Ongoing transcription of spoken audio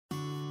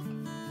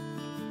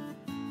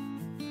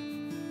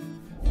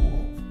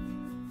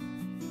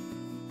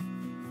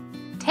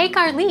Take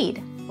our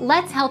lead.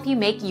 Let's help you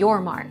make your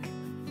mark.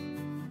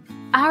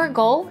 Our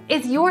goal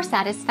is your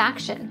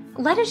satisfaction.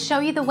 Let us show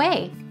you the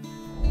way.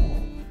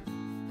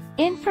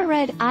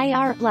 Infrared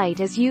IR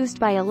light is used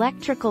by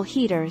electrical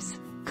heaters,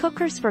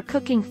 cookers for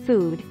cooking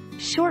food,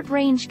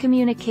 short-range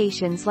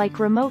communications like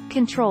remote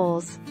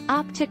controls,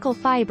 optical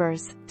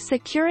fibers,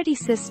 security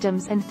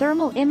systems and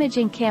thermal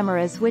imaging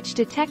cameras which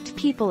detect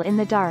people in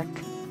the dark.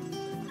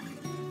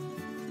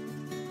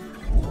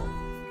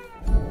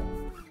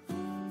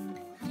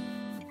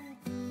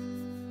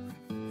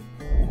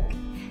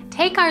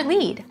 Take our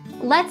lead.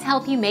 Let's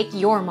help you make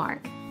your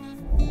mark.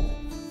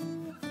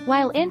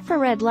 While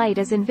infrared light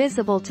is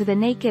invisible to the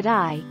naked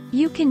eye,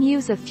 you can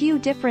use a few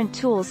different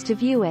tools to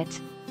view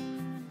it.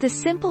 The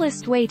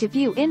simplest way to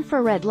view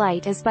infrared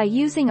light is by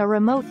using a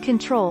remote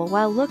control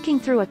while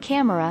looking through a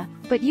camera,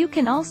 but you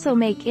can also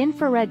make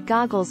infrared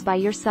goggles by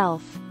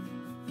yourself.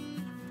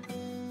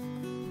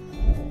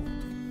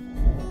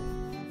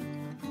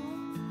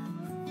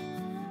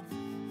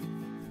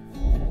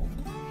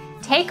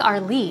 Take our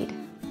lead.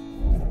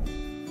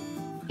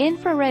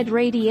 Infrared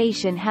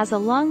radiation has a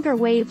longer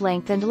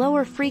wavelength and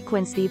lower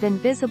frequency than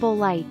visible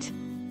light.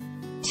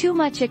 Too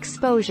much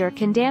exposure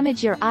can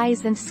damage your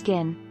eyes and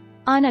skin.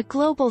 On a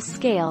global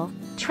scale,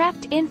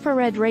 trapped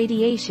infrared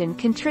radiation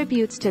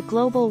contributes to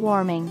global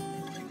warming.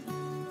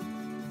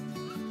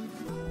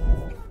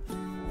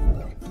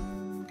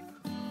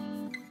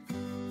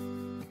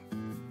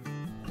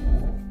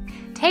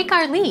 Take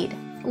our lead.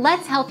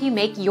 Let's help you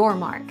make your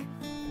mark.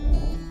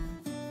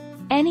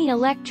 Any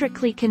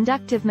electrically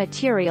conductive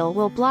material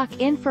will block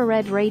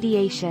infrared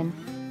radiation.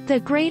 The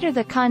greater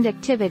the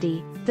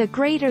conductivity, the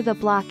greater the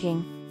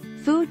blocking.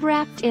 Food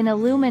wrapped in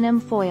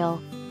aluminum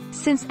foil.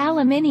 Since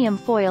aluminium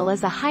foil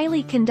is a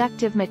highly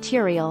conductive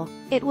material,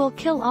 it will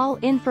kill all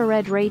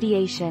infrared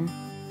radiation.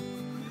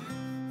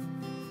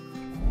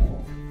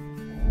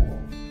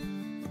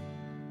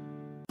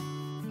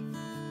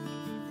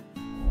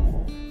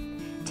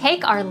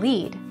 Take our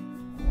lead.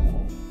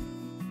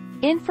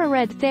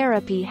 Infrared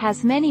therapy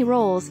has many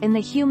roles in the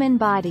human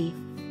body.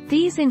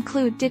 These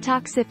include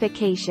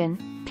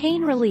detoxification,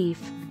 pain relief,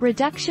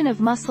 reduction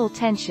of muscle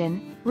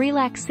tension,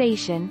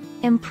 relaxation,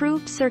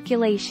 improved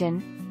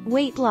circulation,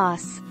 weight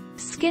loss,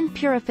 skin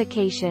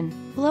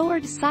purification,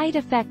 lowered side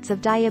effects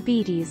of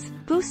diabetes,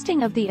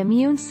 boosting of the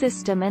immune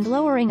system and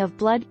lowering of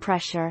blood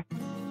pressure.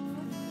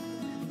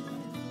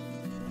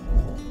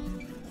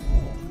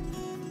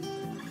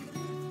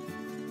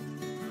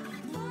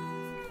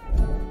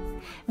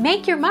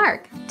 Make your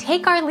mark.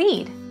 Take our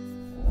lead.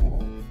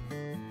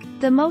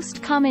 The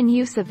most common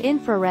use of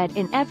infrared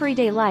in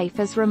everyday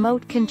life is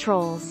remote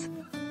controls.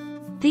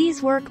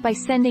 These work by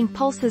sending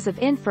pulses of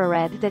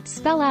infrared that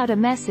spell out a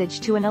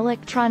message to an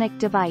electronic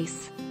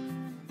device.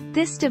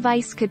 This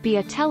device could be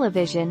a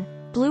television,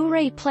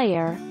 Blu-ray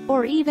player,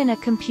 or even a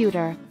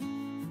computer.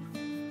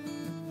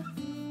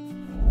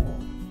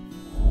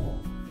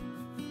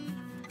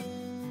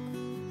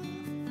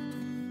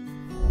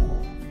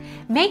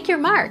 Make your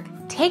mark.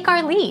 Take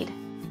our lead.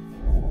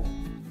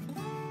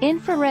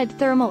 Infrared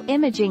thermal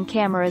imaging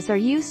cameras are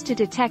used to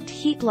detect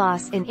heat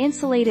loss in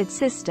insulated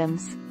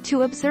systems,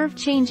 to observe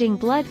changing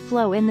blood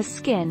flow in the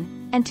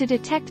skin, and to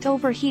detect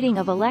overheating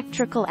of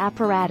electrical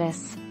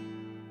apparatus.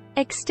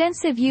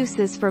 Extensive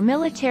uses for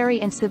military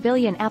and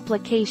civilian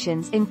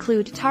applications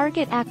include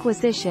target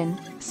acquisition,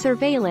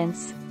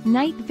 surveillance,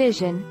 night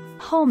vision,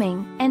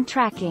 homing, and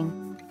tracking.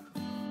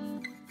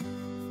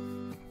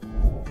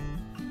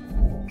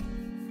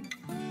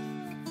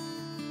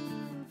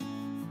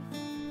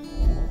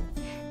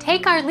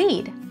 Take our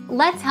lead.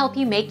 Let's help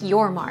you make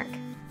your mark.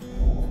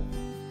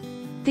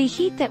 The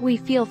heat that we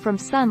feel from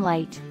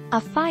sunlight,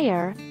 a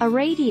fire, a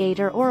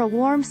radiator or a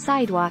warm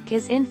sidewalk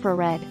is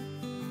infrared.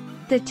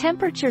 The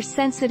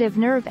temperature-sensitive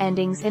nerve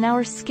endings in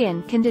our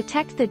skin can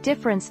detect the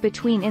difference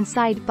between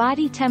inside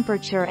body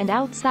temperature and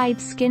outside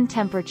skin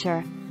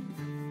temperature.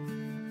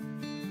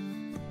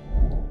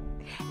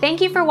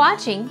 Thank you for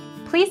watching.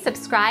 Please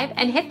subscribe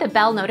and hit the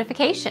bell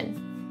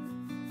notification.